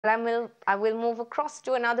I will move across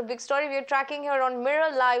to another big story we are tracking here on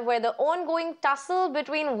Mirror Live, where the ongoing tussle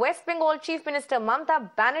between West Bengal Chief Minister Mamata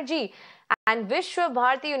Banerjee and Visva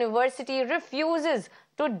Bharati University refuses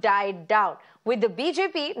to die down, with the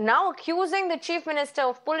BJP now accusing the Chief Minister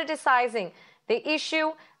of politicizing the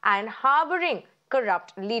issue and harboring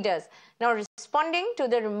corrupt leaders. Now, responding to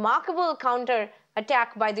the remarkable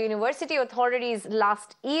counter-attack by the university authorities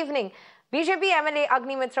last evening, BJP MLA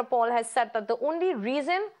Agnimitra Paul has said that the only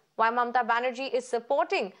reason why Mamata Banerjee is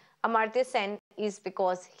supporting Amartya Sen is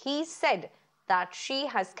because he said that she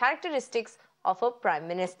has characteristics of a prime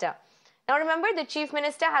minister. Now remember, the chief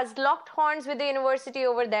minister has locked horns with the university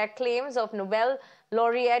over their claims of Nobel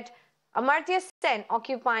laureate Amartya Sen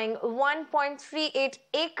occupying 1.38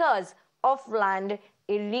 acres of land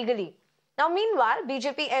illegally. Now meanwhile,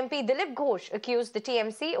 BJP MP Dilip Ghosh accused the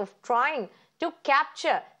TMC of trying to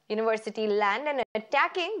capture university land and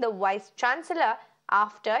attacking the vice chancellor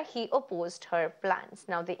after he opposed her plans.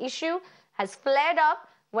 Now the issue has flared up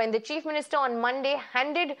when the chief minister on Monday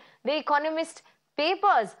handed the Economist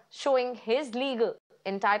papers showing his legal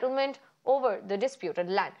entitlement over the disputed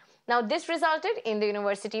land. Now this resulted in the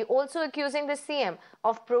university also accusing the CM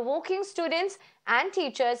of provoking students and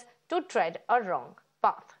teachers to tread a wrong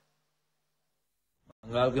path.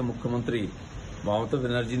 Bengal के मुख्यमंत्री ममता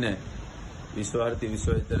बनर्जी ने विश्व भारती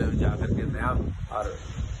विश्वविद्यालय में जाकर के नया और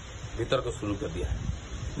वितर्क शुरू कर दिया है।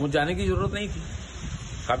 मुझे जाने की जरूरत नहीं थी।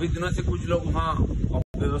 काफी दिनों से कुछ लोग वहाँ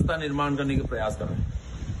व्यवस्था निर्माण करने के प्रयास कर रहे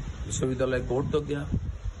हैं। विश्वविद्यालय कोर्ट तो गया,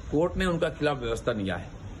 कोर्ट ने उनका खिलाफ व्यवस्था लिया है,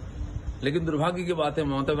 लेकिन दुर्भाग्य की बात है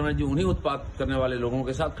ममता बनर्जी उन्हीं उत्पात करने वाले लोगों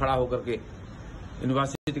के साथ खड़ा होकर के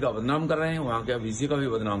यूनिवर्सिटी का बदनाम कर रहे हैं, वहाँ के वीसी का भी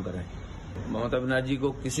बदनाम कर रहे हैं। ममता बनर्जी को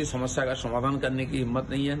किसी समस्या का समाधान करने की हिम्मत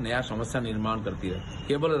नहीं है, नया समस्या निर्माण करती है,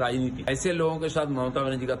 केवल राजनीति। ऐसे लोगों के साथ ममता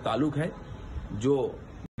बनर्जी का ताल्लुक है जो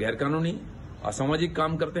गैरकानूनी असामाजिक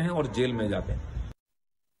काम करते हैं और जेल में जाते हैं।